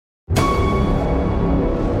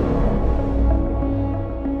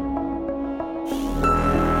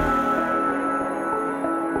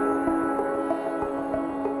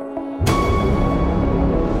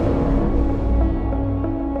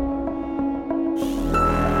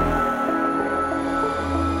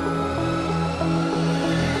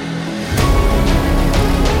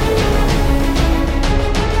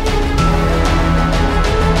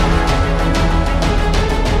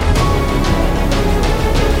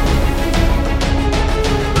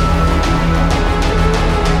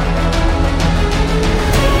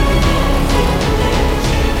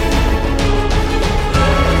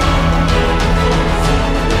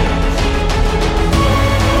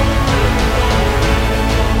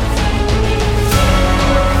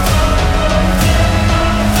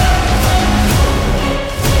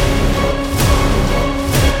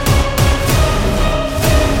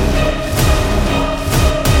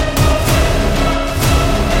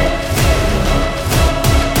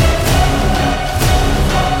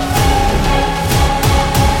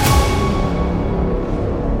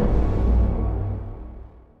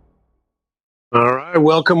right,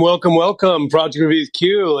 welcome. Project Review with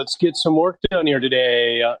Q. Let's get some work done here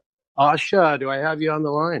today. Asha, do I have you on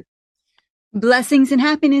the line? Blessings and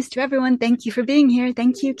happiness to everyone. Thank you for being here.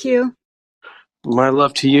 Thank you, Q. My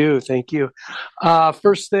love to you. Thank you.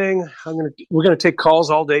 First thing, we're gonna take calls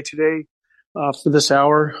all day today for this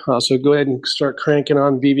hour. So go ahead and start cranking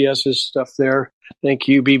on BBS's stuff there. Thank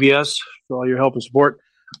you, BBS, for all your help and support.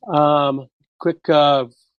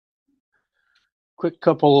 Quick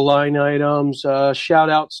couple of line items. Shout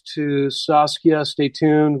outs to Saskia. Stay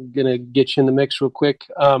tuned. Gonna get you in the mix real quick.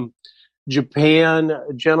 Japan,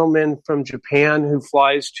 a gentleman from Japan who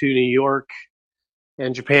flies to New York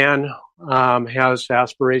and Japan has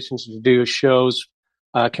aspirations to do shows.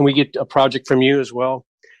 Can we get a project from you as well?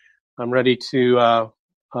 I'm ready to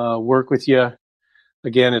work with you.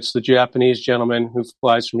 Again, it's the Japanese gentleman who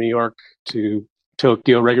flies from New York to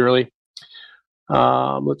Tokyo regularly.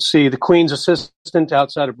 Let's see, the Queen's Assistant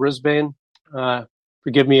outside of Brisbane.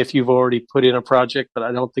 Forgive me if you've already put in a project, but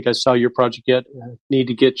I don't think I saw your project yet. I need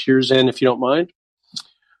to get yours in if you don't mind.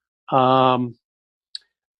 The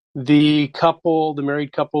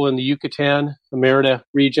married couple in the Yucatan, the Merida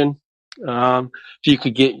region. If you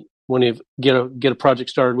could get a project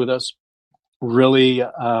started with us, really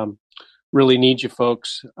need you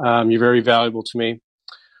folks. You're very valuable to me.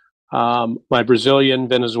 My Brazilian,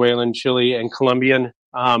 Venezuelan, Chile, and Colombian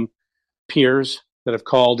peers that have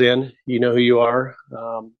called in, you know who you are.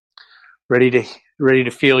 Ready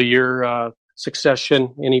to feel your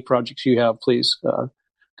succession. Any projects you have, please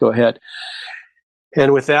go ahead.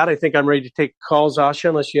 And with that, I think I'm ready to take calls, Asha,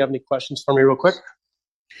 unless you have any questions for me real quick.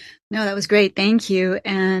 No, that was great. Thank you.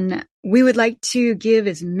 And we would like to give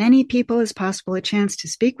as many people as possible a chance to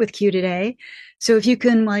speak with Q today. So if you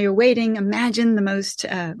can, while you're waiting, imagine the most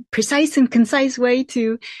precise and concise way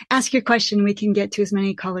to ask your question, we can get to as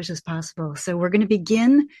many callers as possible. So we're going to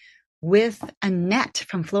begin with Annette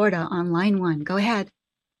from Florida on line 1. Go ahead.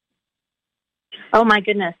 Oh, my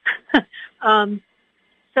goodness.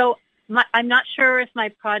 I'm not sure if my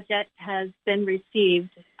project has been received.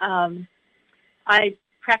 I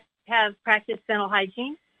have practiced dental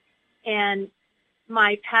hygiene, and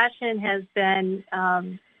my passion has been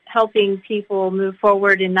helping people move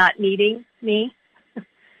forward and not needing me.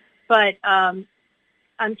 But I'm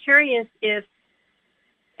curious if,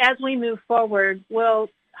 as we move forward, will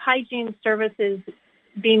hygiene services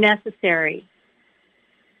be necessary?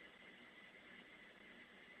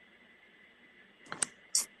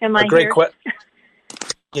 Am I Great here? question.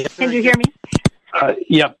 Can you hear me?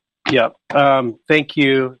 Yep. Thank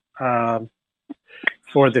you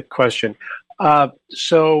for the question.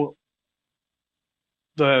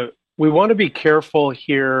 We want to be careful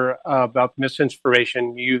here about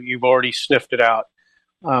misinformation. You've already sniffed it out.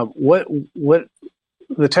 What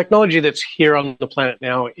the technology that's here on the planet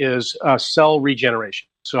now is cell regeneration.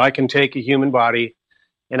 So I can take a human body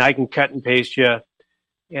and I can cut and paste you.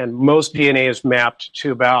 And most DNA is mapped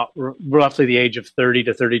to about roughly the age of 30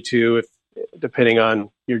 to 32, depending on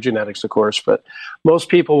your genetics, of course. But most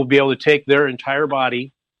people will be able to take their entire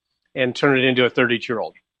body and turn it into a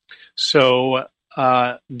 32-year-old. So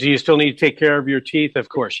do you still need to take care of your teeth? Of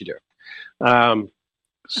course you do.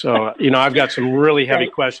 I've got some really heavy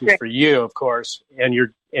questions for you, of course, and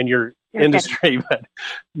your industry. But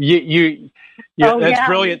that's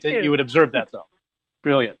brilliant that you would observe that, though.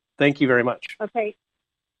 Brilliant. Thank you very much. Okay.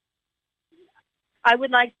 I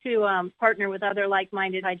would like to partner with other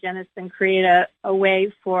like-minded hygienists and create a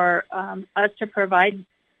way for us to provide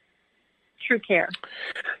true care.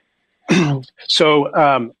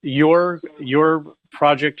 So your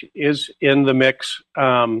project is in the mix.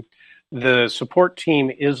 The support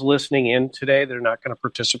team is listening in today. They're not going to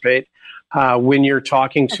participate. When you're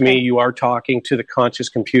talking to me, you are talking to the conscious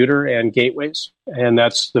computer and gateways, and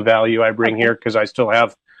that's the value I bring here because I still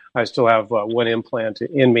have one implant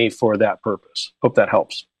in me for that purpose. Hope that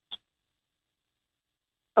helps.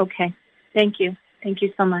 Okay. Thank you. Thank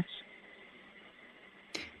you so much.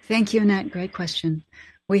 Thank you, Annette. Great question.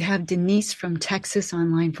 We have Denise from Texas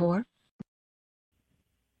on line 4.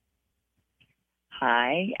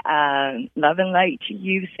 Hi. Love and light to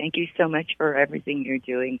you. Thank you so much for everything you're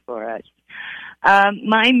doing for us.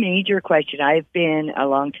 My major question, I've been a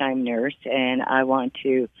long-time nurse, and I want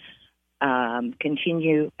to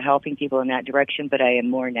continue helping people in that direction, but I am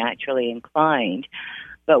more naturally inclined.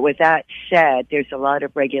 But with that said, there's a lot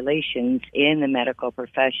of regulations in the medical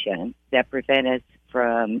profession that prevent us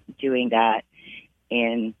from doing that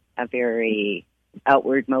in a very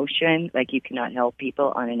outward motion, like you cannot help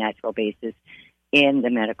people on a natural basis in the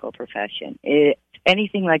medical profession. Is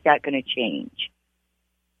anything like that going to change?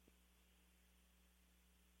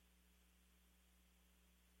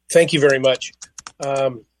 Thank you very much.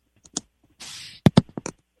 Um,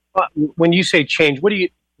 when you say change,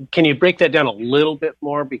 can you break that down a little bit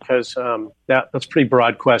more? Because that's a pretty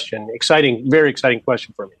broad question. Exciting, very exciting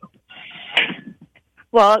question for me.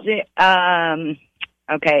 Well,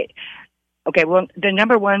 okay. Well, the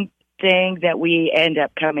number one thing that we end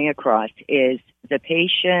up coming across is the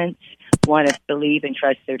patients want to believe and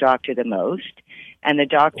trust their doctor the most, and the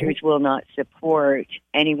doctors will not support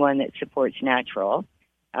anyone that supports natural,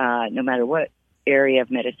 no matter what area of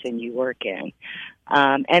medicine you work in.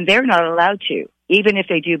 And they're not allowed to. Even if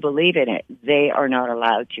they do believe in it, they are not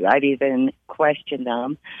allowed to. I've even questioned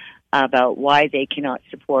them about why they cannot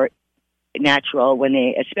support natural when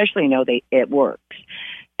they especially know it works.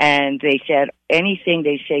 And they said anything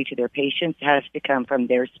they say to their patients has to come from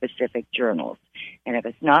their specific journals. And if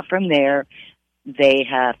it's not from there, they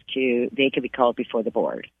could be called before the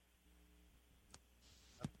board.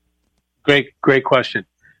 Great question.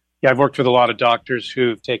 Yeah, I've worked with a lot of doctors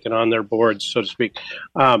who've taken on their boards, so to speak.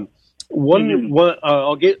 I'll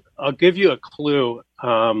give you a clue.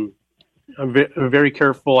 I'm very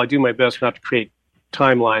careful. I do my best not to create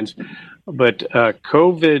timelines, but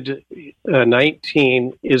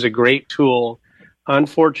COVID-19 is a great tool,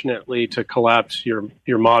 unfortunately, to collapse your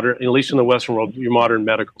modern, at least in the Western world, your modern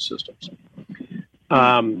medical systems.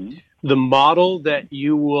 The model that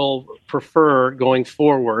you will prefer going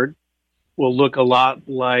forward will look a lot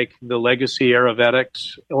like the legacy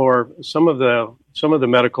Ayurvedics or some of the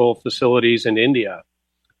medical facilities in India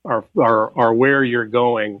are where you're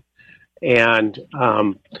going, and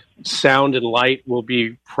sound and light will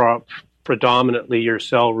be predominantly your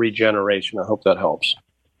cell regeneration. I hope that helps.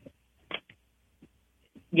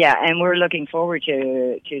 Yeah, and we're looking forward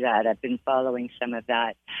to that. I've been following some of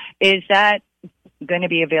that. Is that going to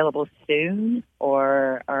be available soon,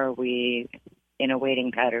 or are we in a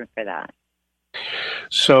waiting pattern for that?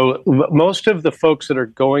 So most of the folks that are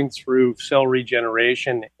going through cell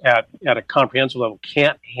regeneration at a comprehensive level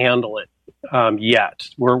can't handle it yet.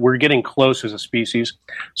 We're getting close as a species.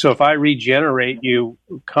 So if I regenerate you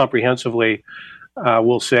comprehensively,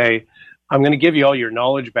 we'll say, I'm going to give you all your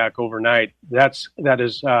knowledge back overnight. That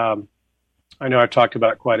is, I know I've talked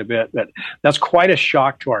about it quite a bit, but that's quite a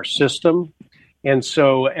shock to our system. And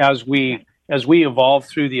so as we evolve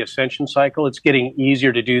through the ascension cycle, it's getting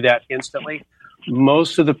easier to do that instantly.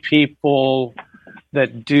 Most of the people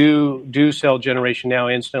that do cell generation now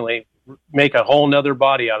instantly make a whole nother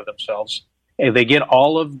body out of themselves. And they get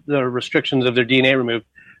all of the restrictions of their DNA removed.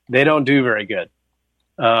 They don't do very good.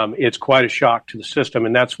 It's quite a shock to the system.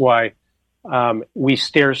 And that's why we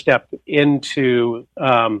stair-step into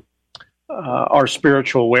our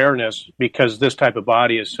spiritual awareness, because this type of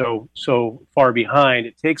body is so far behind.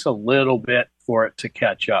 It takes a little bit for it to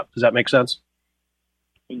catch up. Does that make sense?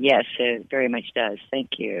 Yes, it very much does.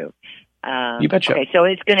 Thank you. You betcha. Okay, so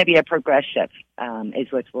it's going to be a progressive, is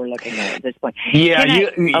what we're looking at this point. Yeah,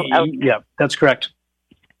 yeah, that's correct.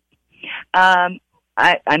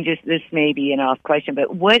 This may be an off question,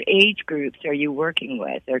 but what age groups are you working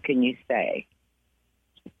with, or can you say?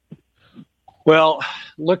 Well,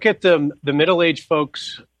 look at the middle-aged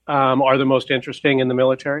folks are the most interesting in the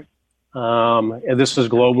military. And this is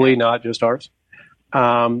globally, not just ours.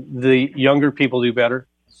 The younger people do better,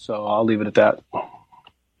 so I'll leave it at that.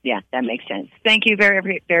 Yeah, that makes sense. Thank you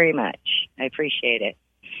very, very much. I appreciate it.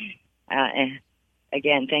 And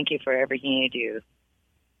again, thank you for everything you do.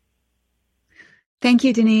 Thank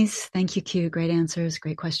you, Denise. Thank you, Q. Great answers.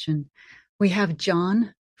 Great question. We have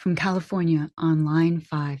John from California on line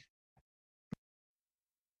 5.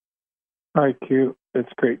 Hi, Q. It's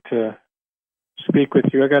great to speak with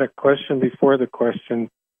you. I got a question before the question.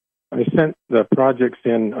 I sent the projects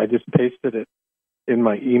in. I just pasted it in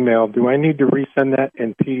my email. Do I need to resend that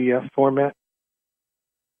in PDF format?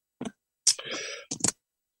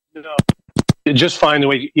 No. Just find the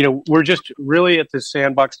way. We're just really at the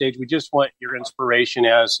sandbox stage. We just want your inspiration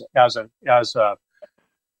as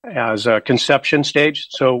a conception stage.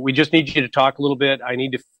 So we just need you to talk a little bit.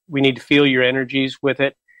 We need to feel your energies with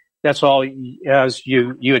it. That's all. As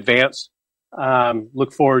you advance,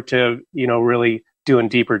 look forward to really doing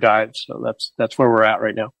deeper dives. So that's where we're at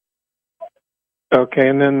right now. Okay,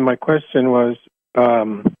 and then my question was,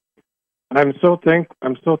 I'm so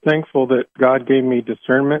thankful that God gave me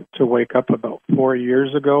discernment to wake up about 4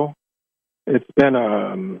 years ago. It's been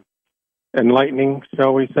enlightening,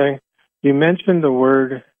 shall we say. You mentioned the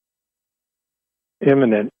word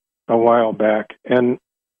imminent a while back, and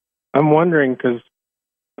I'm wondering, because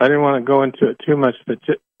I didn't want to go into it too much, but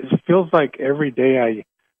it feels like every day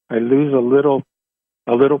I lose a little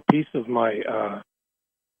piece of my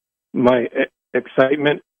my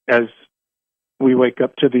excitement as we wake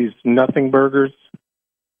up to these nothing burgers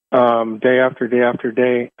day after day after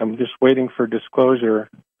day. I'm just waiting for disclosure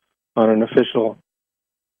on an official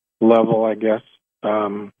level, I guess.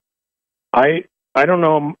 I don't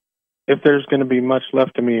know if there's going to be much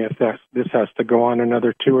left of me if this has to go on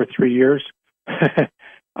another 2 or 3 years.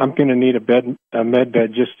 I'm going to need a med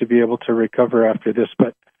bed just to be able to recover after this.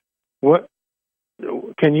 But what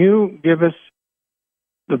can you give us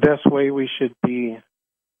the best way we should be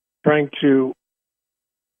trying to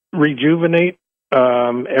rejuvenate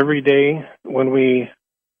every day when we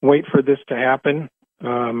wait for this to happen?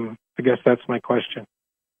 I guess that's my question.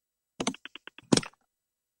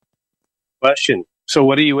 So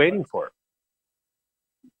what are you waiting for?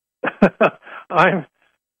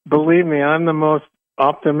 Believe me, I'm the most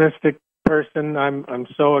optimistic person. I'm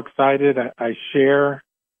so excited. I share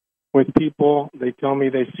with people. They tell me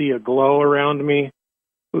they see a glow around me.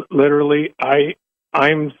 Literally,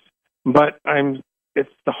 it's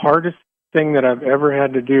the hardest thing that I've ever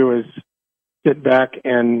had to do is sit back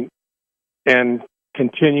and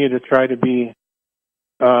continue to try to be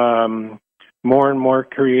more and more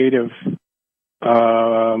creative,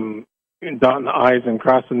 dotting the I's and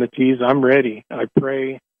crossing the T's. I'm ready. I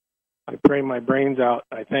pray my brains out.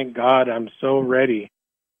 I thank God I'm so ready.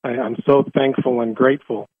 I'm so thankful and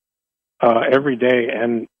grateful every day,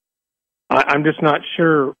 and I'm just not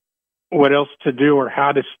sure what else to do or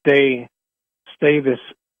how to stay this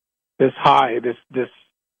high,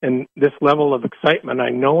 this level of excitement. I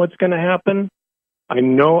know it's going to happen. I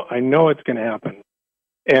know it's going to happen,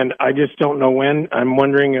 and I just don't know when. I'm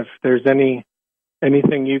wondering if there's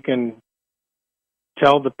anything you can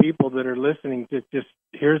tell the people that are listening to just,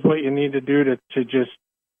 here's what you need to do to just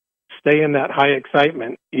stay in that high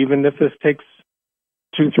excitement, even if this takes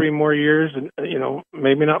 2-3 more years, and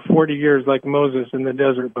maybe not 40 years like Moses in the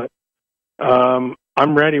desert, but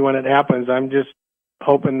I'm ready when it happens. I'm just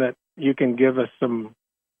hoping that you can give us some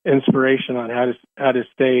inspiration on how to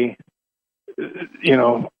stay,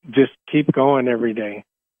 just keep going every day.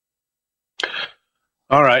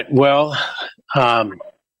 All right. Well,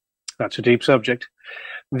 that's a deep subject.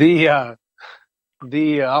 The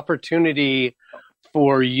opportunity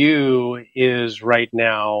for you is right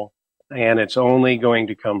now, and it's only going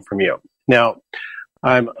to come from you. Now,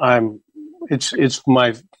 it's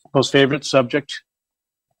my most favorite subject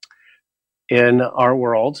in our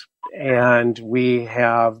world, and we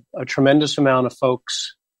have a tremendous amount of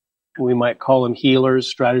folks. We might call them healers,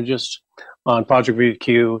 strategists on Project Review with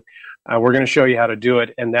Q. We're going to show you how to do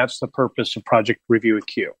it, and that's the purpose of Project Review with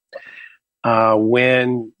Q.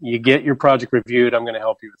 When you get your project reviewed, I'm going to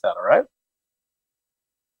help you with that, all right?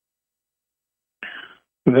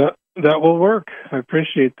 That will work. I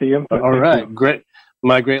appreciate the input. All right, great.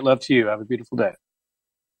 My great love to you. Have a beautiful day.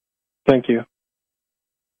 Thank you.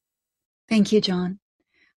 Thank you, John.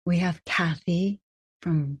 We have Kathy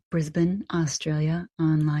from Brisbane, Australia,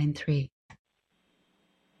 on line 3.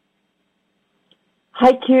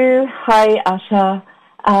 Hi, Q. Hi, Asha.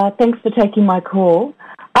 Thanks for taking my call.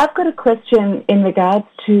 I've got a question in regards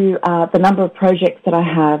to the number of projects that I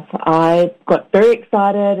have. I got very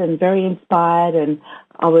excited and very inspired, and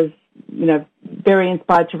I was, very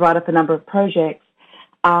inspired to write up a number of projects.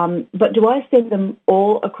 But do I send them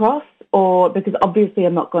all across, or because obviously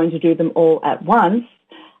I'm not going to do them all at once?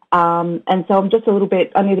 And so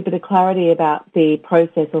I need a bit of clarity about the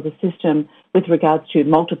process or the system with regards to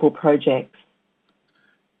multiple projects.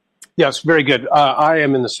 Yes, very good. I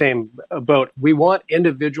am in the same boat. We want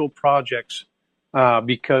individual projects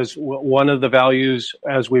because one of the values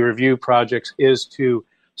as we review projects is to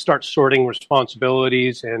start sorting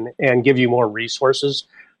responsibilities and give you more resources.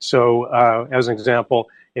 So as an example,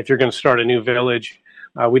 if you're going to start a new village,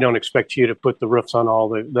 we don't expect you to put the roofs on all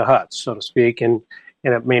the huts, so to speak, and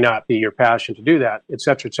it may not be your passion to do that, et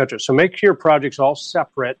cetera, et cetera. So make your projects all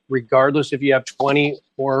separate, regardless if you have 20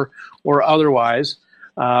 or otherwise.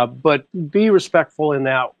 But be respectful in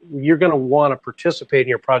that you're going to want to participate in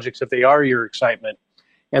your projects if they are your excitement.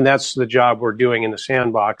 And that's the job we're doing in the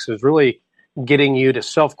sandbox, is really getting you to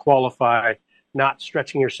self-qualify, not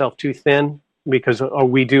stretching yourself too thin, because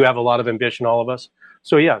we do have a lot of ambition, all of us.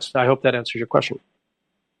 So yes, I hope that answers your question.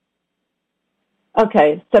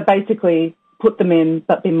 Okay, so basically put them in,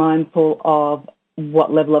 but be mindful of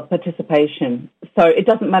what level of participation. So it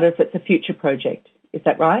doesn't matter if it's a future project. Is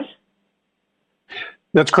that right?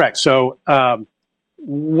 That's correct. So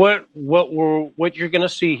what you're going to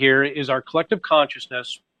see here is our collective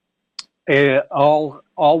consciousness all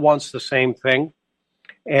wants the same thing,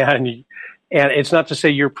 and it's not to say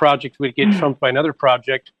your project would get trumped by another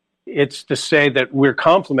project. It's to say that we're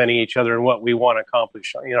complementing each other in what we want to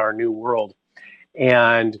accomplish in our new world.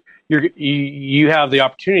 And you have the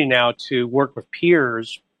opportunity now to work with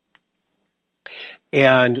peers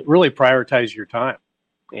and really prioritize your time.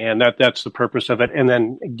 And that's the purpose of it. And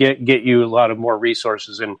then get you a lot of more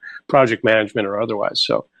resources in project management or otherwise.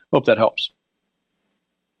 So hope that helps.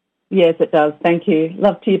 Yes, it does. Thank you.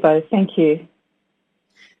 Love to you both. Thank you.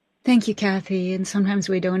 Thank you, Kathy. And sometimes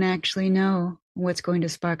we don't actually know what's going to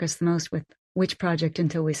spark us the most with which project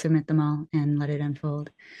until we submit them all and let it unfold.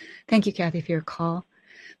 Thank you, Kathy, for your call.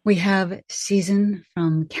 We have Susan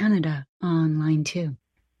from Canada on line 2.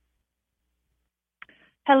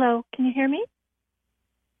 Hello, can you hear me?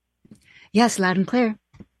 Yes, loud and clear.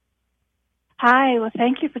 Hi, well,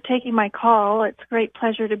 thank you for taking my call. It's a great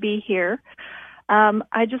pleasure to be here.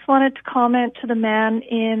 I just wanted to comment to the man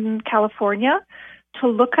in California to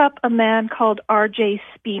look up a man called R.J.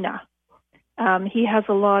 Spina. He has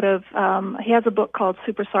he has a book called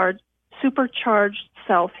Supercharged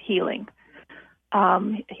Self-Healing.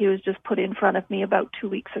 He was just put in front of me about 2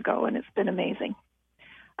 weeks ago, and it's been amazing.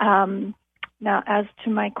 Now, as to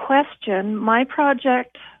my question, my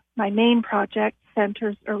main project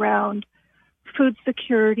centers around food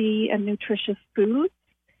security and nutritious foods.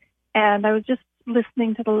 And I was just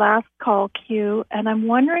listening to the last call, Q, and I'm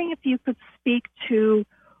wondering if you could speak to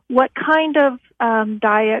what kind of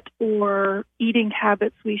diet or eating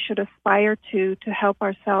habits we should aspire to help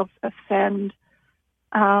ourselves ascend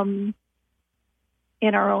in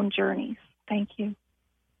our own journeys. Thank you.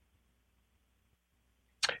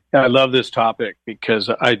 I love this topic because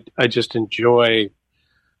I just enjoy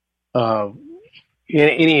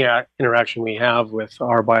any interaction we have with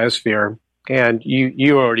our biosphere. And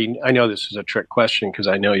you already, I know this is a trick question because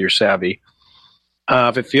I know you're savvy.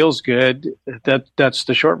 If it feels good, that's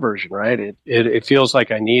the short version, right? It feels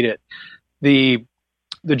like I need it. The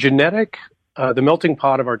genetic, the melting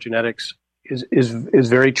pot of our genetics is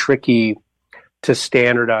very tricky to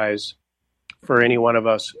standardize for any one of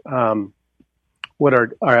us. What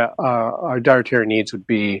our dietary needs would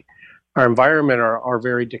be. Our environment are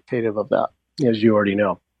very dictative of that, as you already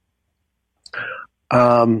know.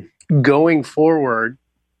 Going forward,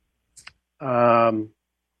 as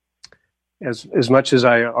much as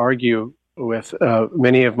I argue with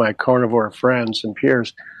many of my carnivore friends and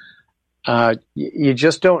peers, you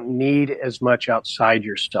just don't need as much outside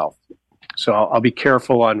yourself. So I'll be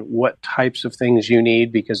careful on what types of things you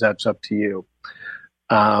need because that's up to you.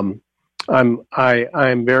 I'm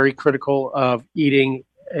very critical of eating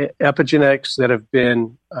epigenetics that have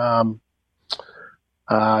been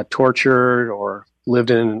tortured or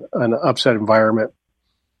lived in an upset environment.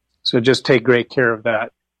 So just take great care of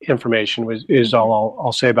that information is all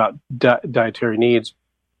I'll say about dietary needs.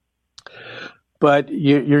 But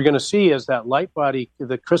you're going to see as that light body,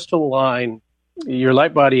 the crystalline, your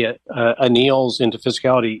light body anneals into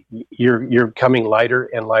physicality, you're becoming lighter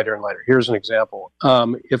and lighter and lighter. Here's an example.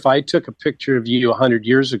 If I took a picture of you 100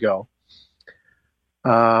 years ago,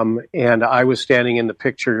 and I was standing in the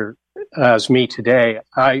picture as me today,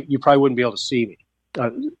 you probably wouldn't be able to see me.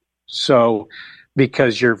 So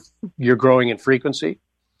because you're growing in frequency.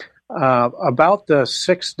 About the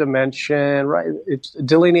sixth dimension, right? It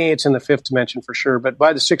delineates in the fifth dimension for sure, but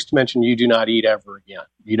by the sixth dimension, you do not eat ever again.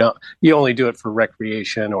 You only do it for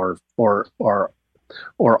recreation or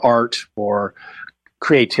art or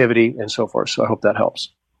creativity and so forth. So I hope that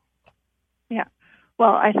helps. Yeah.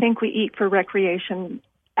 Well, I think we eat for recreation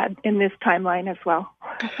in this timeline as well.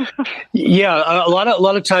 Yeah, a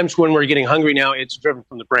lot of times when we're getting hungry now, it's driven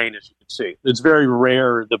from the brain, as you can see. It's very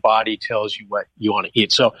rare the body tells you what you want to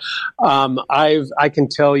eat. So I can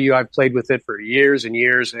tell you I've played with it for years and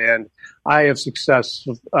years, and I have success.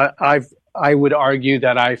 I would argue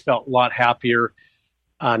that I felt a lot happier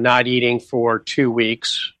not eating for 2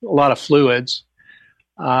 weeks. A lot of fluids.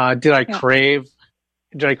 Did I crave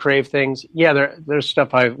things? Yeah, there's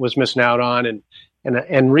stuff I was missing out on,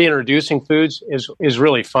 and reintroducing foods is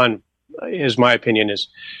really fun, is my opinion. Is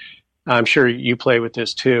I'm sure you play with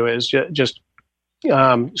this too. Is just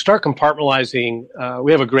start compartmentalizing.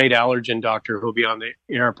 We have a great allergen doctor who'll be on the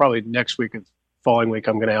air probably next week and following week.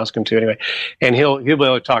 I'm going to ask him to anyway, and he'll be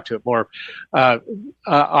able to talk to it more.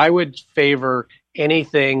 I would favor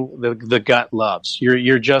anything the gut loves.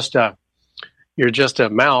 You're just a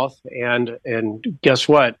mouth, and guess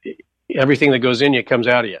what? Everything that goes in you comes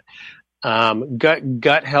out of you.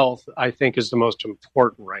 Gut health, I think, is the most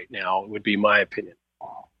important right now, would be my opinion.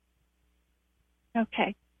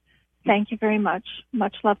 Okay. Thank you very much.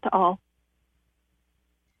 Much love to all.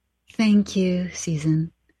 Thank you,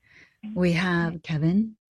 Susan. We have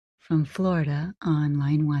Kevin from Florida on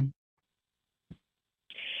line 1.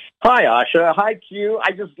 Hi, Asha. Hi, Q.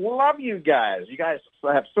 I just love you guys. You guys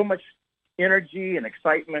have so much energy and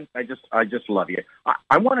excitement. I just love you.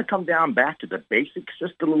 I want to come down back to the basics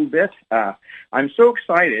just a little bit. I'm so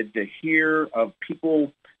excited to hear of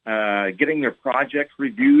people getting their projects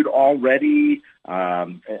reviewed already,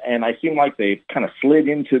 and I seem like they've kind of slid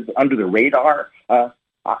under the radar.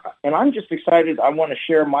 And I'm just excited. I want to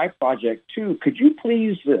share my project too. Could you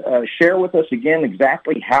please share with us again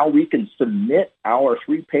exactly how we can submit our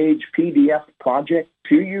 3-page PDF project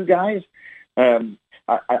to you guys? I'm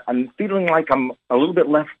feeling like I'm a little bit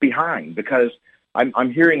left behind because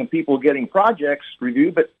I'm hearing of people getting projects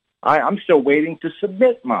reviewed, but I'm still waiting to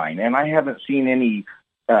submit mine, and I haven't seen any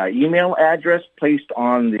email address placed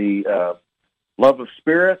on the Love of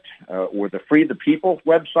Spirit or the Free the People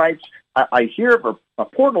websites. I hear of a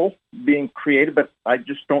portal being created, but I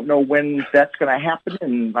just don't know when that's going to happen,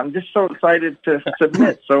 and I'm just so excited to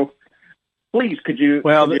submit. So please, could you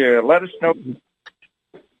let us know?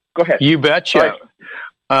 Go ahead. You betcha.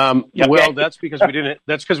 Well, that's because we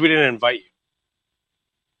didn't invite you.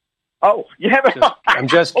 Oh, you haven't. I'm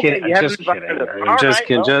just kidding. Okay, I'm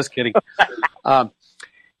just kidding.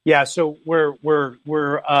 Yeah. So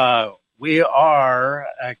we are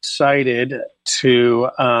excited to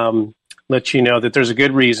let you know that there's a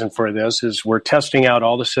good reason for this. Is we're testing out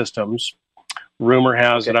all the systems. Rumor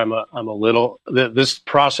has it this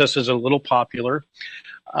process is a little popular,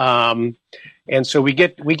 and so we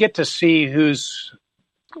get to see who's,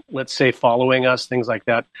 let's say, following us, things like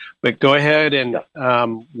that. But go ahead and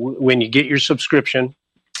when you get your subscription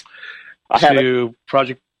to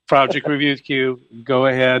Project Review with Q, go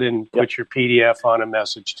ahead and put your PDF on a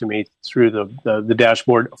message to me through the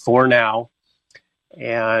dashboard for now.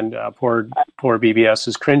 And poor BBS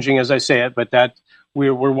is cringing as I say it, but that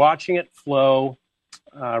we're watching it flow.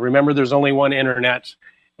 Remember, there's only one internet,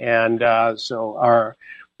 and so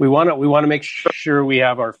we want to make sure we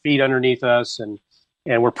have our feet underneath us, and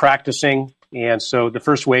we're practicing. And so the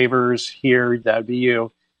first waivers here, that'd be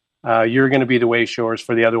you. You're going to be the way showers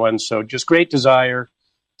for the other ones. So just great desire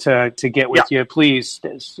to get with you, please.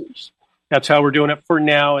 That's how we're doing it for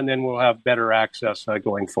now, and then we'll have better access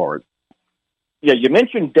going forward. Yeah, you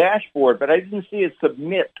mentioned dashboard, but I didn't see a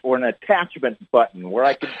submit or an attachment button where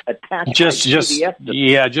I could attach PDF.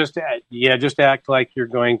 Just act like you're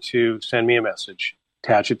going to send me a message.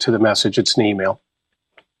 Attach it to the message. It's an email.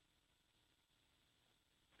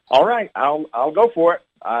 All right, I'll go for it.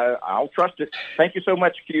 I'll trust it. Thank you so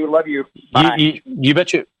much, Q. Love you. Bye. You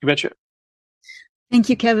betcha. You betcha. Thank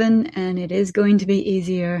you, Kevin. And it is going to be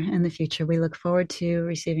easier in the future. We look forward to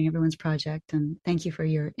receiving everyone's project. And thank you for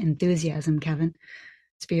your enthusiasm, Kevin.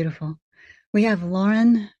 It's beautiful. We have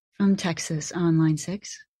Lauren from Texas on line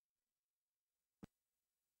 6.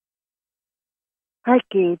 Hi,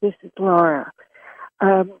 Q. This is Laura.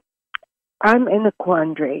 I'm in a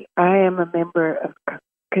quandary. I am a member of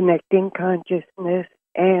Connecting Consciousness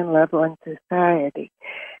and Loveland Society.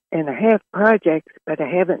 And I have projects, but I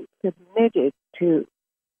haven't submitted to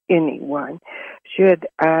anyone. Should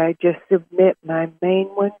I just submit my main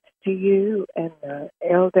ones to you and the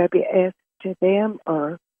LWS to them,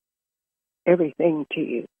 or everything to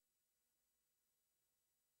you?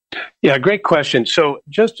 Yeah, great question. So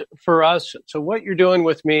just for us, so what you're doing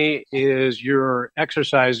with me is you're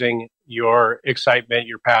exercising your excitement,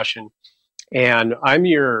 your passion, and I'm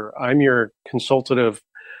your consultative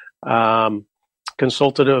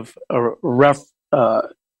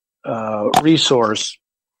resource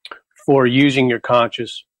for using your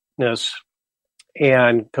consciousness,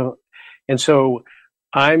 and so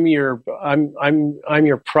I'm your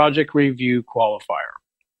project review qualifier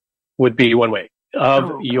would be one way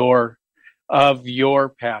of your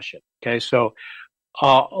passion. Okay, so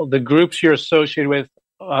the groups you're associated with,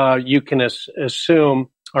 you can assume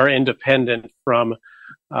are independent from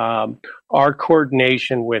our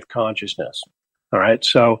coordination with consciousness. All right,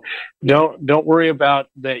 so don't worry about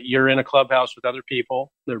that. You're in a clubhouse with other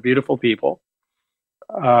people; they're beautiful people.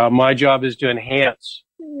 My job is to enhance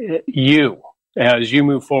you as you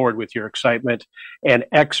move forward with your excitement and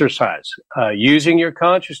exercise. Using your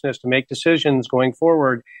consciousness to make decisions going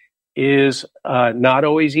forward is not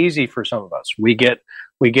always easy for some of us. We get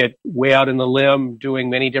way out in the limb doing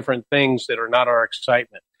many different things that are not our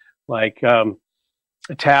excitement, like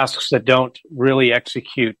tasks that don't really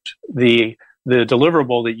execute the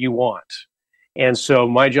deliverable that you want. And so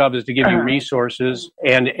my job is to give you resources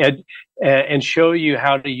and show you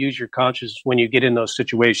how to use your consciousness when you get in those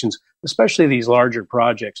situations, especially these larger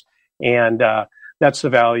projects. And that's the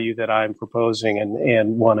value that I'm proposing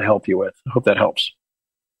and want to help you with. I hope that helps.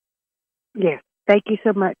 Yes. Thank you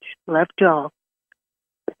so much. Love to all.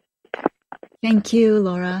 Thank you,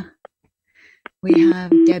 Laura. We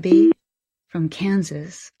have Debbie from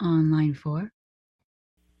Kansas on line 4.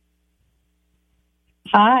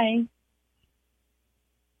 Hi.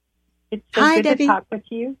 It's so Hi, good Debbie. to talk with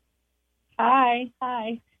you. Hi.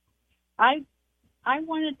 I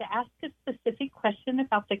wanted to ask a specific question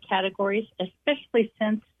about the categories, especially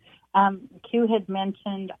since Q had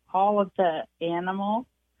mentioned all of the animal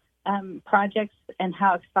projects and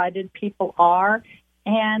how excited people are.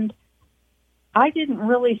 And I didn't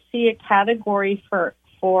really see a category for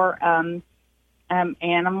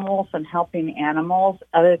animals and helping animals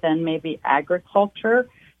other than maybe agriculture.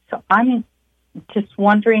 So I'm just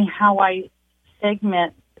wondering how I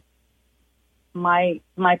segment my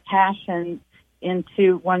passion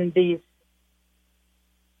into one of these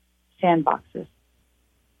sandboxes.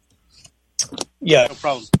 Yeah, no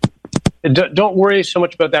problem. Don't worry so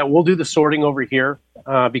much about that. We'll do the sorting over here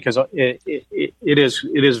because it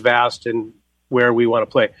is vast and where we want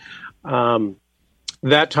to play.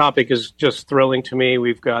 That topic is just thrilling to me.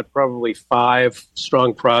 We've got probably 5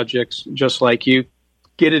 strong projects just like you.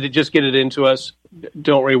 Just get it into us.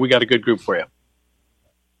 Don't worry, we got a good group for you.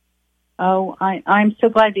 Oh, I'm so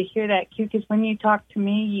glad to hear that, Q, because when you talked to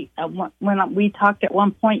me, when we talked at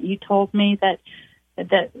one point, you told me that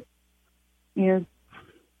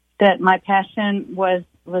my passion was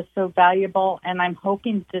so valuable, and I'm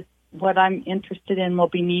hoping that what I'm interested in will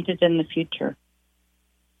be needed in the future.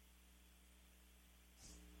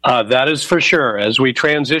 That is for sure. As we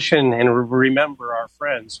transition and remember our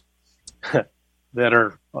friends that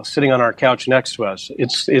are sitting on our couch next to us,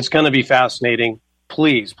 it's going to be fascinating.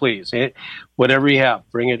 Please, whatever you have,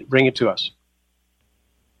 bring it to us.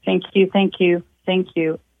 Thank you.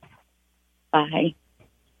 Bye.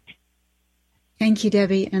 Thank you,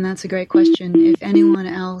 Debbie. And that's a great question. If anyone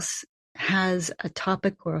else has a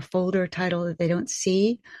topic or a folder title that they don't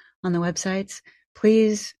see on the websites,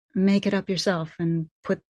 please make it up yourself and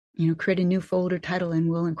create a new folder title and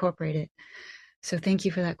we'll incorporate it. So thank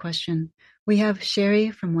you for that question. We have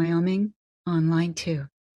Sherry from Wyoming on line 2.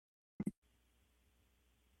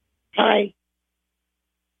 Hi.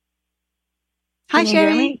 Hi,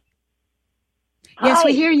 Sherry. Yes, Hi.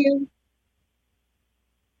 we hear you.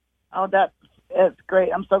 Oh, that's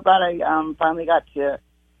great. I'm so glad I finally got to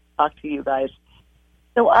talk to you guys.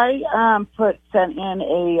 So I sent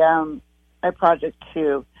in a project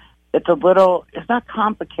too. It's not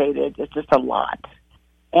complicated. It's just a lot.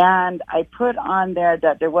 And I put on there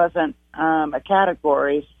that there wasn't a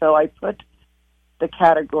category, so I put the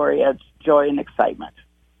category as joy and excitement.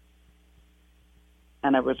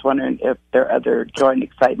 And I was wondering if there are other joy and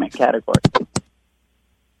excitement categories.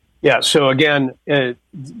 Yeah, so again,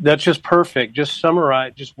 that's just perfect. Just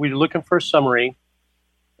summarize. We're looking for a summary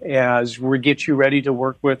as we get you ready to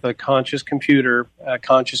work with a conscious computer,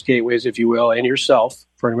 conscious gateways, if you will, and yourself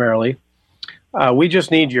primarily. We just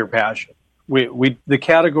need your passion. The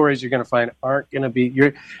categories you're going to find aren't going to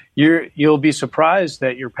be you'll be surprised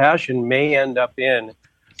that your passion may end up in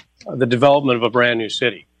the development of a brand new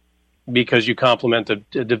city because you complement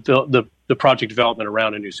the project development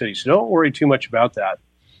around a new city. So don't worry too much about that.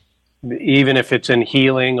 Even if it's in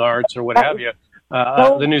healing arts or what have you,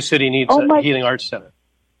 the new city needs a healing arts center,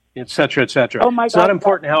 et cetera, et cetera. It's not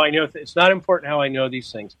important how I know. It's not important how I know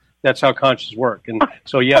these things. That's how conscious work. And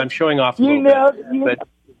so, yeah, I'm showing off a little bit.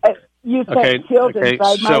 You said chills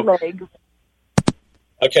inside my legs.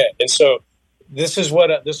 Okay, and so this is what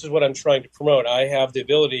I'm trying to promote. I have the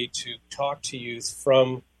ability to talk to you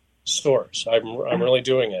from source. I'm really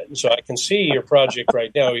doing it, and so I can see your project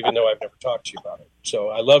right now, even though I've never talked to you about it. So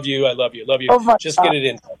I love you. Just get it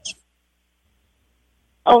in.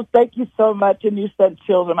 Oh, thank you so much. And you said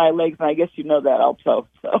chills in my legs, and I guess you know that also.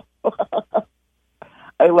 So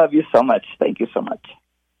I love you so much. Thank you so much.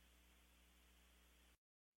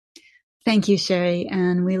 Thank you, Sherry.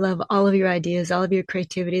 And we love all of your ideas, all of your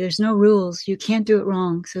creativity. There's no rules. You can't do it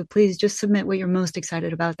wrong. So please just submit what you're most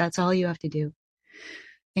excited about. That's all you have to do.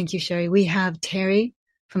 Thank you, Sherry. We have Terry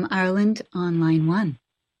from Ireland on line 1.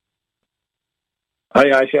 Hi,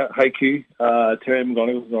 Aisha. Hi, Q. Terry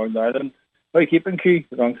McGonigal from Northern Ireland. How are you keeping, Q?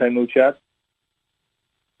 Long time no chat.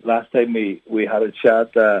 Last time we had a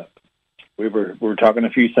chat, we were talking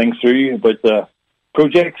a few things through about the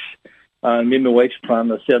projects. And me and my wife's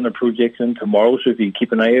planning to send the projects in tomorrow, so if you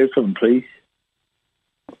keep an eye out for them, please.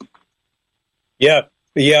 Yeah,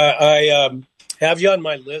 I have you on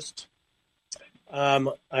my list.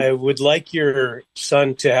 I would like your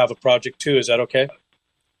son to have a project too. Is that okay?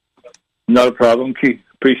 Not a problem, Q.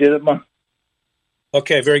 Appreciate it, man.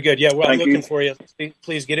 Okay, very good. Yeah, well, I'm looking you. for you.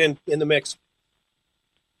 Please get in the mix.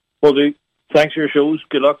 Will do. Thanks for your shows.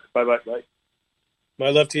 Good luck. Bye.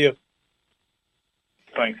 My love to you.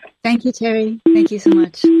 Thanks. Thank you, Terry. Thank you so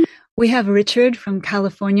much. We have Richard from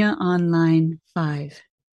California on line 5.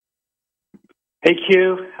 Hey,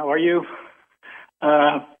 Q. How are you?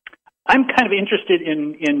 I'm kind of interested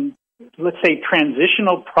in, let's say,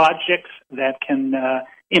 transitional projects that can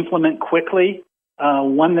implement quickly.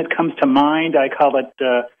 One that comes to mind, I call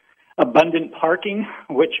it abundant parking,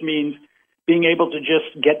 which means being able to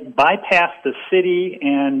just bypass the city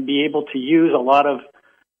and be able to use a lot of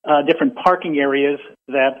different parking areas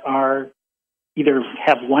that are either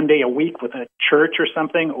have one day a week with a church or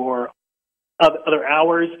something, or other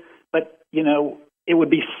hours. But, it would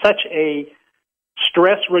be such a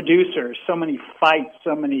stress reducer, so many fights,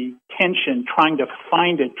 so many tension, trying to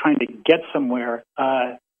find it, trying to get somewhere.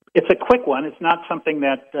 It's a quick one. It's not something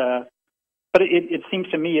that, but it seems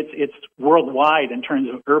to me it's worldwide in terms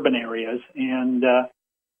of urban areas, and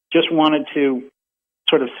just wanted to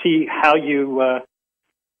sort of see how you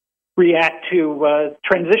react to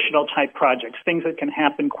transitional type projects, things that can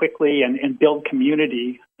happen quickly and build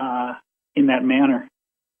community in that manner.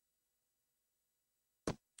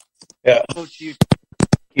 Yeah. Thank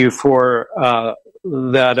you for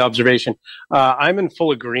that observation. I'm in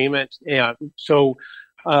full agreement. Yeah. So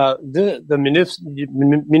the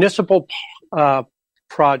municipal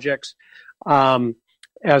projects,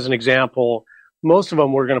 as an example, most of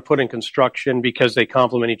them we're going to put in construction because they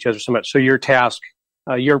complement each other so much. So your task,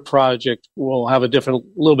 your project will have a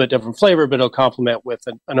little bit different flavor, but it'll complement with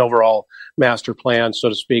an overall master plan, so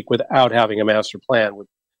to speak, without having a master plan would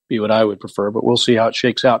be what I would prefer, but we'll see how it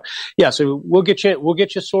shakes out. Yeah, so we'll get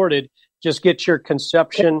you sorted. Just get your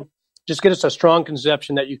conception, just get us a strong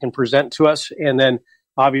conception that you can present to us, and then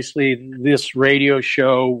obviously this radio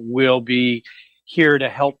show will be here to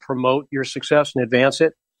help promote your success and advance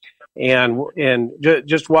it, and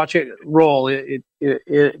just watch it roll. It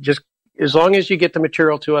just, as long as you get the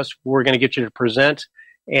material to us, we're going to get you to present,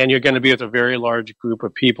 and you're going to be with a very large group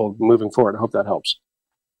of people moving forward. I hope that helps.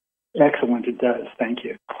 Excellent. It does. Thank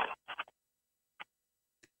you.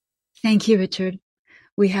 Thank you, Richard.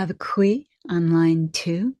 We have Kui on line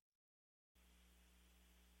 2.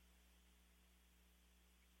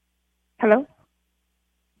 Hello?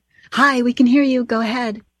 Hi, we can hear you. Go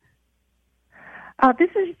ahead.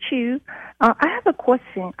 This is Chu. I have a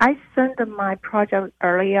question. I sent my project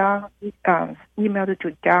earlier, emailed it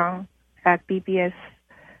to John at BBS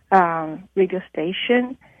radio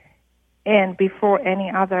station, and before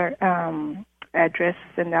any other address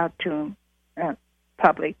sent out to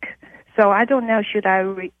public. So I don't know, should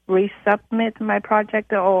I resubmit my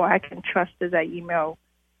project, or I can trust that email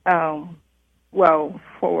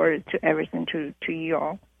forward to everything to you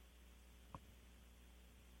all?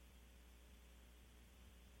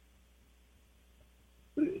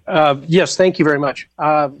 Yes, thank you very much.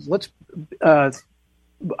 I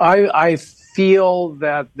feel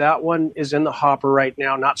that one is in the hopper right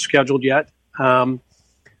now, not scheduled yet.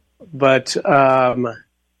 But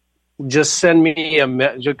just send me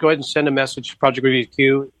just go ahead and send a message to Project Review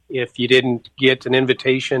Q if you didn't get an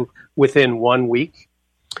invitation within 1 week.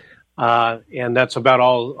 And that's about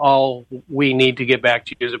all we need to get back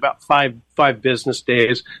to you is about five business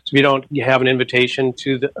days. So if you don't have an invitation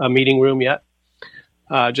to a meeting room yet,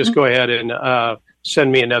 just go ahead and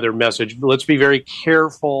send me another message. Let's be very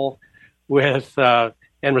careful with and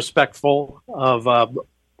respectful of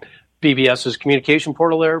BBS's communication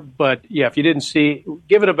portal there. But yeah, if you didn't see,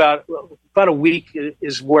 give it about a week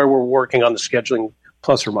is where we're working on the scheduling,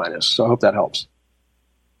 plus or minus. So I hope that helps.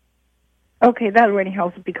 Okay, that really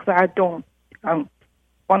helps because I don't want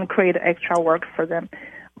to create extra work for them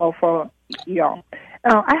or for y'all.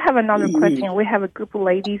 I have another question. We have a group of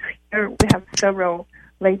ladies here. We have several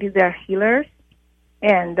ladies that are healers,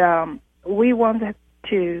 and we wanted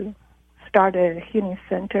to start a healing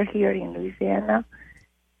center here in Louisiana.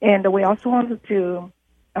 And we also wanted to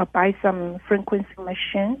buy some frequency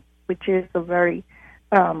machine, which is a very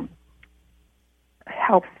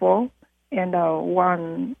helpful. And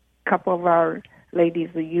one couple of our ladies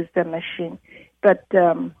will use the machine, but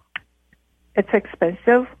it's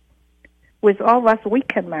expensive. With all of us, we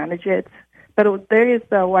can manage it. But there is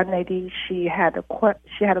one lady. She had a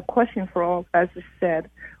question for all of us. She said,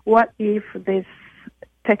 "What if this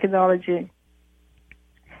technology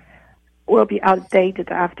will be outdated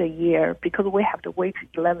after a year because we have to wait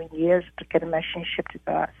 11 years to get a machine shipped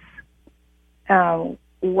to us?"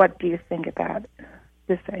 What do you think about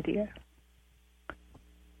this idea?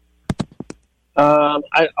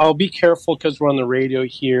 I'll be careful because we're on the radio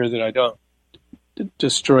here that I don't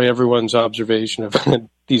destroy everyone's observation of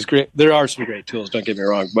these great. There are some great tools, don't get me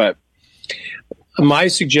wrong, but my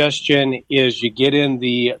suggestion is you get in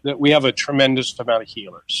that we have a tremendous amount of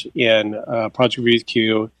healers in Project Breathe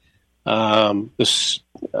Q.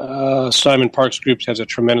 Simon Parks Groups has a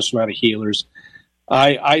tremendous amount of healers.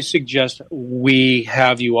 I suggest we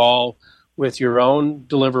have you all with your own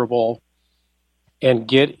deliverable and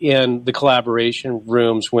get in the collaboration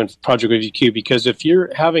rooms with Project Review Q, because if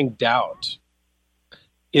you're having doubt,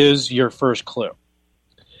 is your first clue.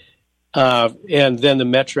 And then the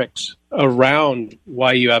metrics around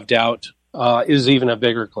why you have doubt is even a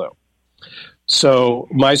bigger clue. So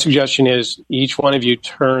my suggestion is each one of you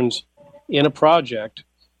turns in a project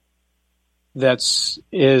that's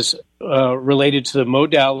related to the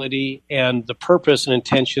modality and the purpose and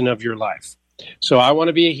intention of your life. So I want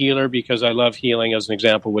to be a healer because I love healing, as an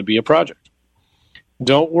example, would be a project.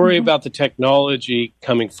 Don't worry about the technology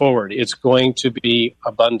coming forward. It's going to be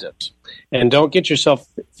abundant. And don't get yourself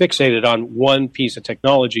fixated on one piece of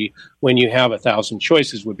technology when you have 1,000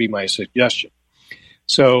 choices, would be my suggestion.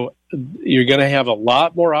 So you're going to have a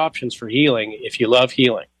lot more options for healing if you love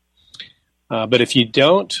healing. But if you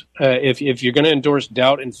don't, if you're going to endorse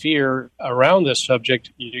doubt and fear around this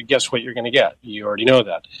subject, you guess what you're going to get. You already know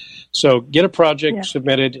that. So get a project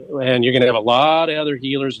submitted, and you're going to have a lot of other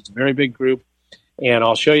healers. It's a very big group. And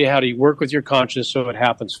I'll show you how to work with your conscience so it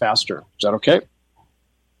happens faster. Is that okay?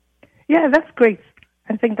 Yeah, that's great.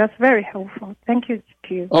 I think that's very helpful. Thank you,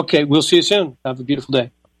 Q. Okay, we'll see you soon. Have a beautiful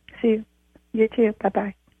day. See you. You too.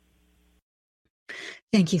 Bye-bye.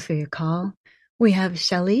 Thank you for your call. We have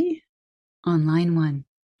Shelley on line 1.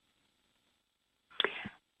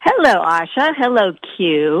 Hello, Asha. Hello,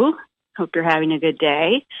 Q. Hope you're having a good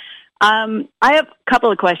day. I have a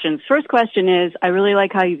couple of questions. First question is, I really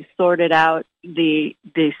like how you've sorted out the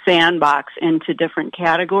sandbox into different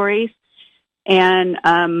categories. And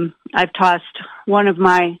I've tossed one of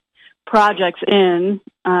my projects in,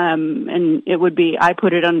 and it would be, it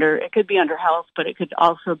could be under health, but it could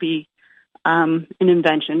also be an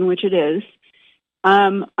invention, which it is.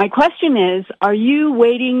 My question is, are you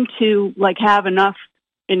waiting to have enough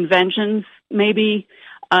inventions maybe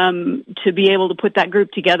to be able to put that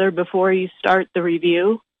group together before you start the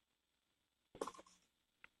review?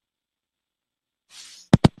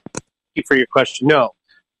 Thank you for your question. No.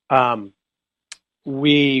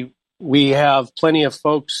 We have plenty of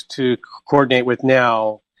folks to coordinate with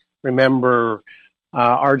now. Remember,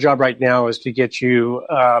 our job right now is to get you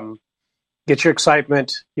get your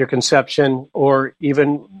excitement, your conception, or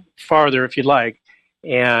even farther if you'd like,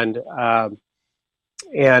 and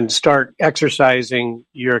start exercising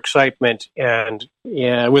your excitement and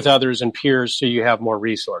with others and peers, so you have more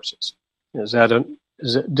resources. Does that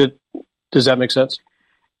make sense?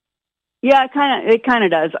 Yeah, it kind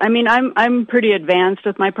of does. I mean, I'm pretty advanced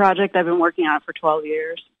with my project. I've been working on it for 12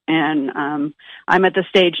 years, and I'm at the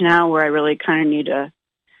stage now where I really kind of need to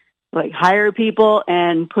hire people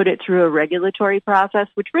and put it through a regulatory process,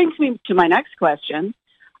 which brings me to my next question.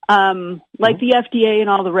 Like the FDA and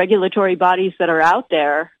all the regulatory bodies that are out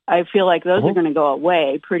there, I feel like those are going to go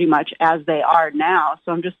away pretty much as they are now.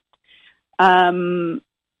 So I'm just,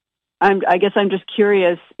 I guess I'm just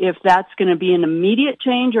curious if that's going to be an immediate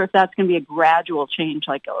change or if that's going to be a gradual change,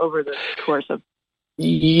 over the course of.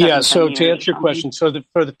 Yeah, so to answer your question, so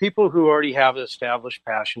for the people who already have an established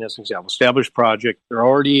passion, as an example, established project, they're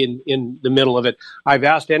already in the middle of it. I've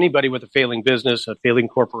asked anybody with a failing business, a failing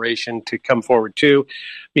corporation to come forward too,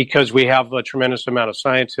 because we have a tremendous amount of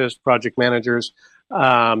scientists, project managers,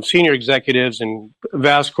 senior executives, and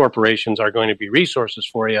vast corporations are going to be resources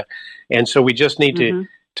for you. And so we just need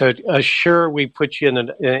to assure we put you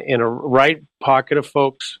in a right pocket of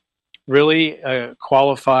folks, really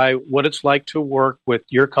qualify what it's like to work with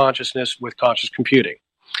your consciousness with conscious computing.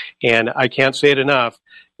 And I can't say it enough.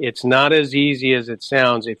 It's not as easy as it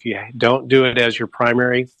sounds if you don't do it as your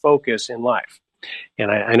primary focus in life.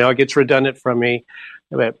 And I know it gets redundant from me,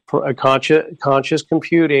 but conscious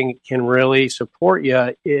computing can really support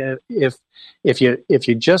you if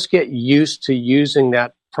you just get used to using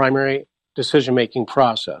that primary decision-making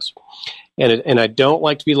process. And I don't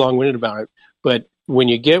like to be long-winded about it, but when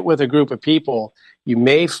you get with a group of people, you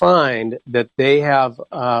may find that they have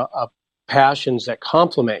passions that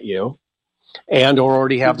complement you and or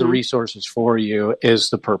already have the resources for you is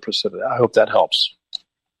the purpose of it. I hope that helps.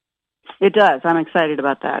 It does. I'm excited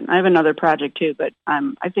about that. I have another project too, but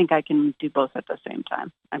I think I can do both at the same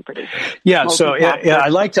time. I'm pretty. Yeah. So I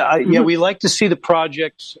like to. We like to see the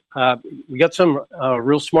projects. We got some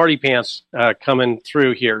real smarty pants coming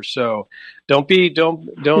through here. So don't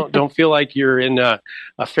feel like you're in a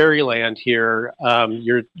fairyland here.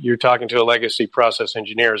 You're talking to a legacy process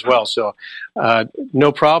engineer as well. So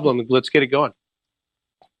no problem. Let's get it going.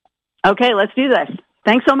 Okay, let's do this.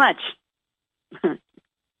 Thanks so much.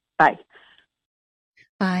 Bye.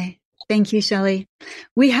 Bye. Thank you, Shelley.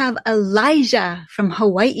 We have Elijah from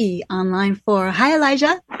Hawaii on line 4. Hi,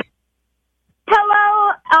 Elijah.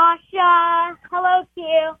 Hello, Asha. Hello,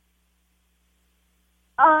 Q.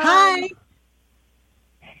 Hi.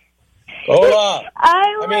 Hola.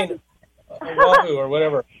 Oahu or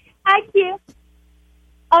whatever. Hi, Q.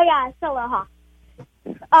 Oh, yeah, it's aloha.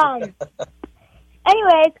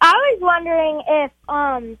 Anyways, I was wondering if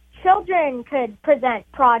children could present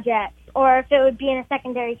projects or if it would be in a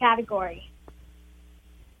secondary category.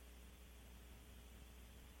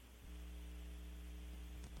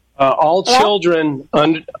 All children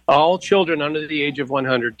under the age of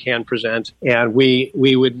 100 can present, and we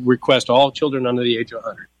would request all children under the age of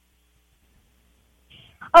 100.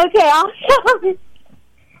 Okay, awesome.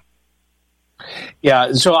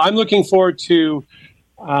 Yeah, so I'm looking forward to.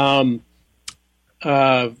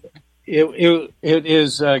 It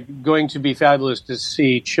is going to be fabulous to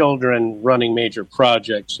see children running major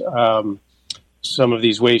projects. Some of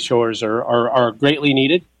these way showers are greatly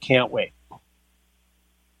needed. Can't wait.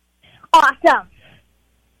 Awesome.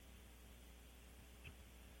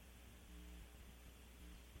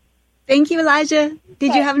 Thank you, Elijah.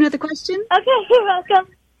 Did you have another question? Okay, you're welcome.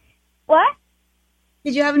 What?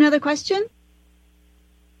 Did you have another question?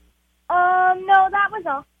 No, that was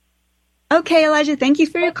all. Okay, Elijah, thank you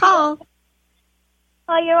for your call.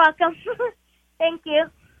 Oh, you're welcome. Thank you.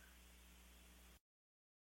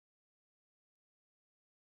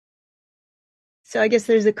 So I guess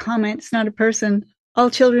there's a comment. It's not a person. All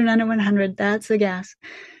children under 100. That's a gas.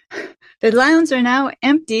 The lines are now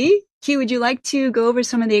empty. Q, would you like to go over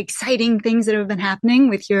some of the exciting things that have been happening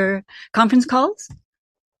with your conference calls?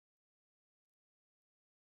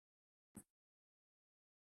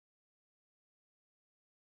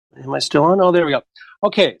 Am I still on? Oh, there we go.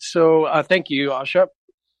 Okay, so thank you, Asha.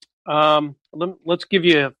 Let's give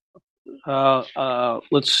you,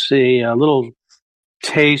 let's see, a little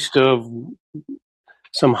taste of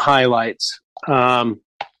some highlights. How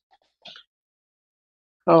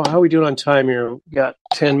are we doing on time here? We got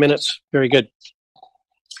 10 minutes. Very good.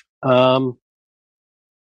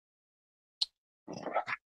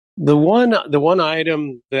 The one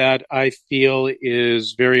item that I feel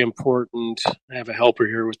is very important. I have a helper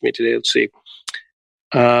here with me today. Let's see.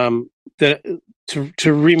 To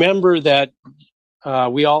remember that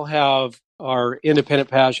we all have our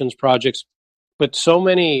independent passions projects, but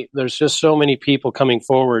there's just so many people coming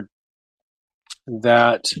forward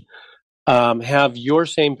that have your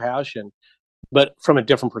same passion, but from a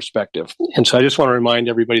different perspective. And so I just want to remind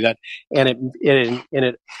everybody that, and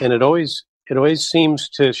it always seems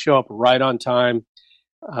to show up right on time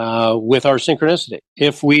with our synchronicity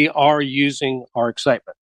if we are using our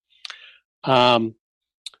excitement.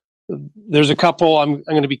 There's a couple. I'm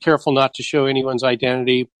going to be careful not to show anyone's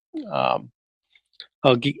identity. You're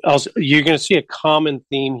going to see a common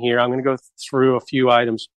theme here. I'm going to go through a few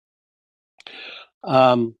items.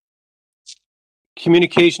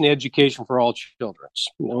 Communication education for all children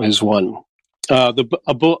is one.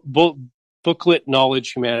 Booklet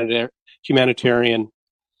knowledge humanitarian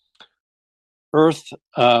Earth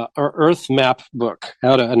map book,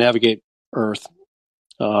 how to navigate Earth.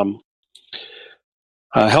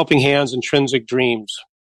 Helping Hands, Intrinsic Dreams.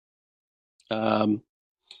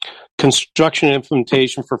 Construction and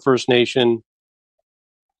implementation for First Nation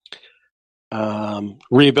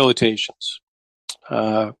rehabilitations.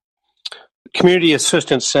 Community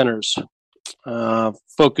assistance centers,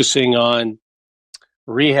 focusing on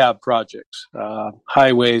rehab projects,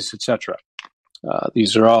 highways, etc.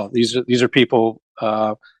 These are people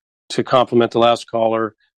to complement the last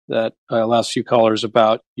caller, that last few callers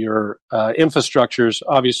about your infrastructures.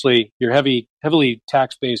 Obviously, your heavily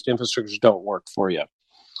tax-based infrastructures don't work for you,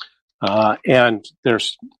 and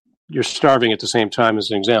you're starving at the same time.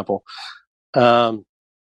 As an example,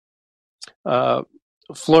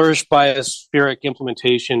 Flourish Biospheric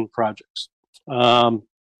implementation projects.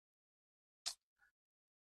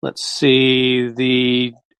 Let's see,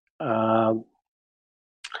 the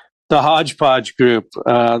Hodgepodge Group,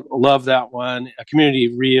 love that one. A community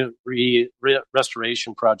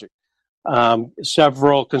restoration project.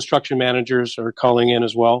 Several construction managers are calling in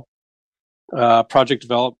as well. Project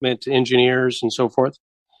development engineers and so forth.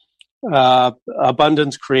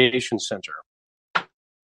 Abundance Creation Center.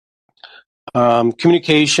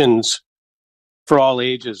 Communications for all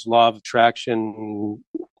ages, law of attraction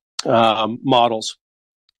models,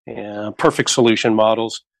 and perfect solution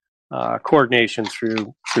models, coordination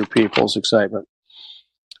through people's excitement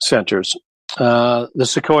centers. The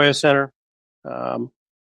Sequoia Center,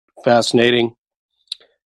 fascinating.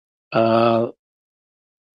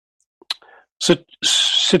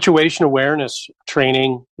 Situation awareness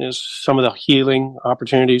training is some of the healing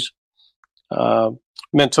opportunities.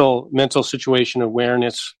 Mental situation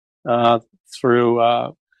awareness through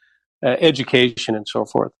education and so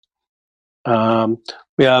forth.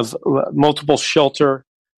 We have multiple shelter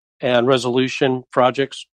and resolution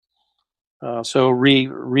projects. So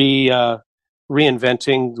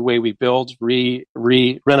reinventing the way we build,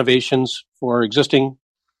 renovations for existing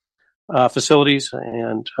facilities,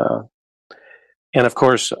 and of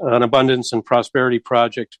course an abundance and prosperity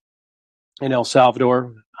project in El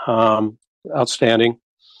Salvador, outstanding.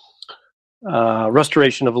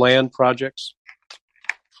 Restoration of land projects.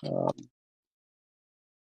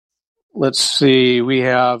 Let's see. We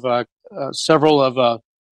have several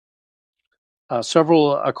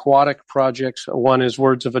aquatic projects. One is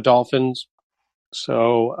Words of a Dolphins.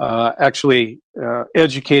 So actually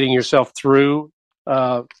educating yourself through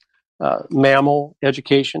mammal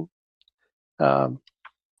education,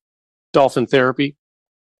 dolphin therapy.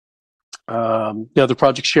 The other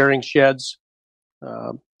project, Sharing Sheds.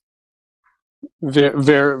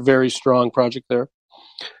 Very, very strong project there.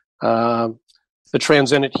 The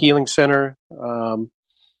Transcendent Healing Center,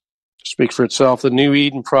 speak for itself. The New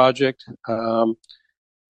Eden Project. The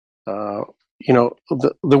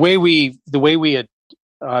way we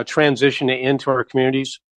transition into our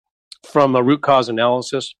communities from a root cause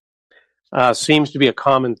analysis seems to be a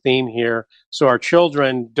common theme here. So our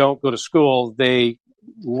children don't go to school; they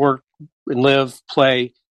work and live,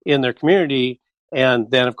 play in their community,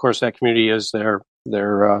 and then, of course, that community is their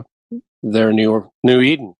new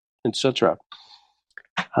Eden, etc.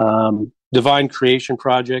 Divine Creation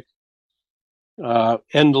Project.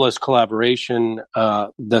 Endless collaboration.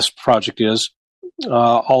 This project is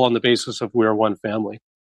all on the basis of we're one family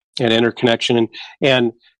and interconnection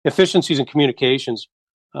and efficiencies in communications.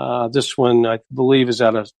 This one, I believe, is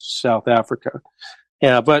out of South Africa.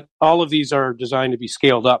 Yeah, but all of these are designed to be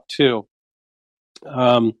scaled up too.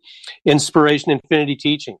 Inspiration Infinity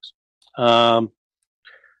Teachings.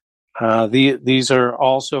 These are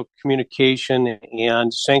also communication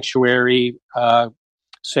and sanctuary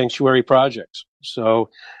projects. So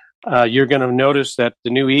you're going to notice that the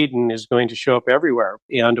New Eden is going to show up everywhere,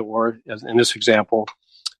 or as in this example,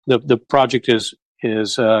 the project is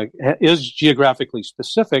geographically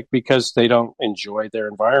specific because they don't enjoy their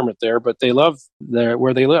environment there, but they love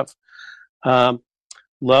where they live.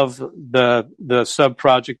 Love the sub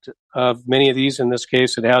project of many of these. In this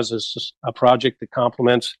case, it has a project that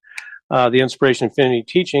complements the Inspiration Infinity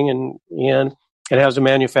Teaching, and it has a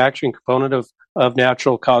manufacturing component of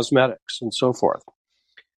natural cosmetics and so forth.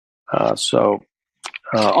 So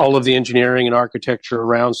all of the engineering and architecture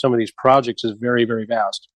around some of these projects is very, very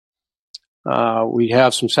vast. We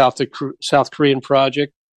have some South Korean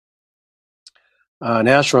project, an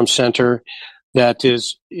ashram center that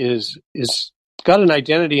is got an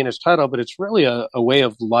identity in its title, but it's really a way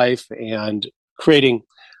of life and creating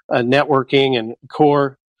networking and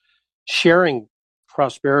core sharing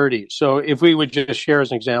prosperity. So if we would just share as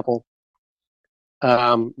an example,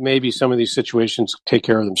 maybe some of these situations take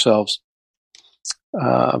care of themselves.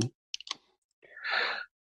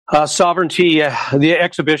 Sovereignty, the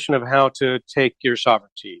exhibition of how to take your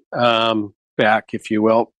sovereignty back, if you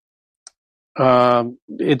will.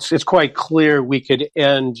 It's quite clear we could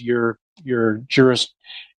end your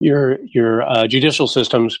judicial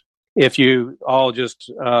systems if you all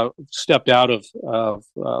just stepped out of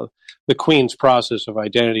the Queen's process of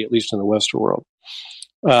identity, at least in the Western world.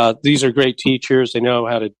 These are great teachers. They know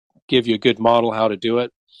how to give you a good model how to do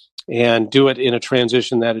it, and do it in a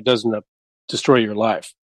transition that it doesn't destroy your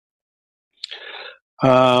life.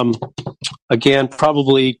 Again,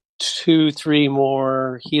 probably 2-3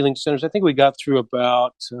 more healing centers. I think we got through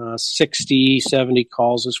about 60, 70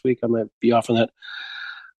 calls this week. I might be off on that.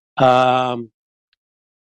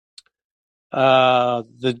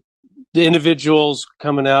 The individuals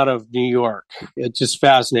coming out of New York, it's just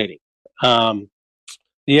fascinating.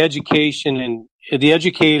 The education and the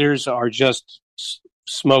educators are just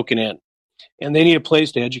smoking in, and they need a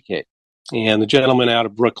place to educate. And the gentleman out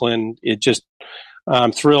of Brooklyn,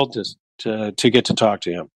 I'm thrilled to get to talk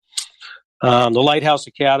to him. The Lighthouse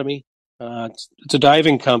Academy, it's a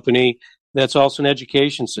diving company that's also an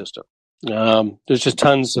education system. There's just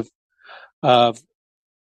tons of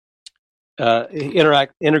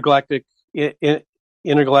intergalactic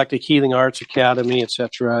healing arts academy,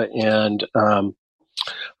 etc., and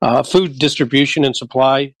food distribution and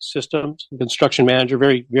supply systems. Construction manager,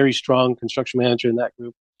 very, very strong construction manager in that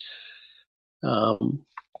group.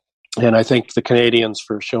 And I thank the Canadians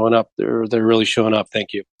for showing up. They're really showing up.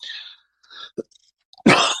 Thank you.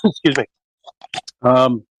 Excuse me.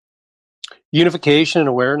 unification and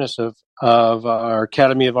awareness of our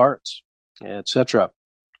Academy of Arts, etc.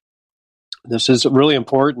 This is really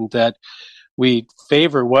important that we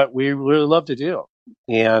favor what we really love to do.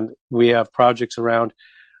 And we have projects around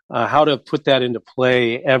how to put that into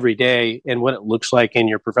play every day and what it looks like in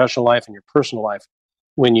your professional life and your personal life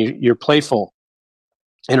when you're playful,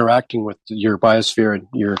 interacting with your biosphere and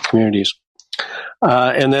your communities.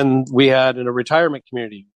 And then we had in a retirement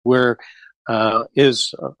community where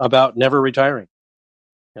is about never retiring.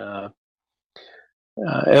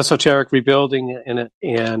 Esoteric rebuilding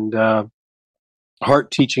and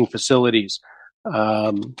heart teaching facilities,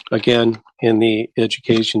 again, in the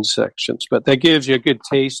education sections. But that gives you a good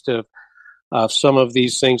taste of some of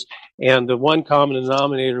these things. And the one common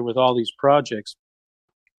denominator with all these projects,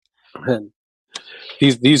 and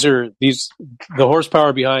the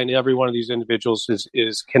horsepower behind every one of these individuals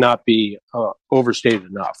is cannot be overstated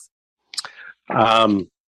enough.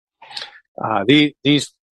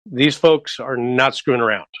 These folks are not screwing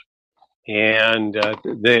around, and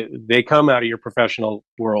they come out of your professional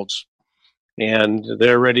worlds, and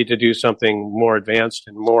they're ready to do something more advanced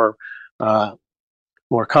and more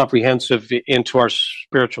comprehensive into our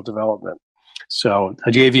spiritual development. So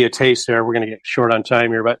I gave you a taste there. We're going to get short on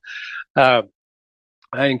time here, but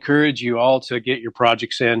I encourage you all to get your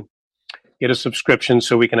projects in, get a subscription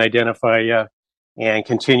so we can identify you, and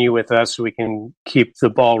continue with us so we can keep the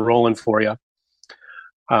ball rolling for you.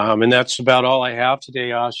 And that's about all I have today,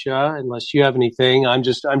 Asha. Unless you have anything, I'm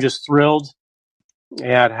just thrilled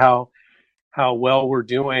at how well we're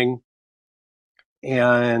doing,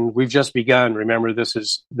 and we've just begun. Remember, this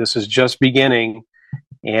is just beginning,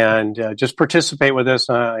 and just participate with us.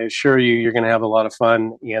 I assure you, you're going to have a lot of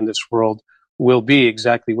fun, and this world will be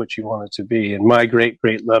exactly what you want it to be. And my great,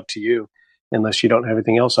 great love to you. Unless you don't have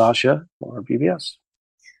anything else, Asha or BBS.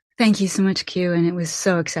 Thank you so much, Q. And it was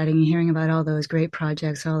so exciting hearing about all those great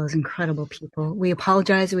projects, all those incredible people. We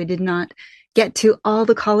apologize we did not get to all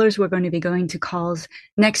the callers. We're going to be going to calls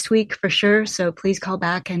next week for sure. So please call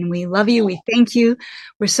back, and we love you. We thank you.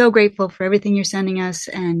 We're so grateful for everything you're sending us.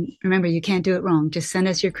 And remember, you can't do it wrong. Just send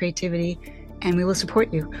us your creativity and we will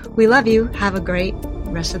support you. We love you. Have a great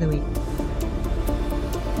rest of the week.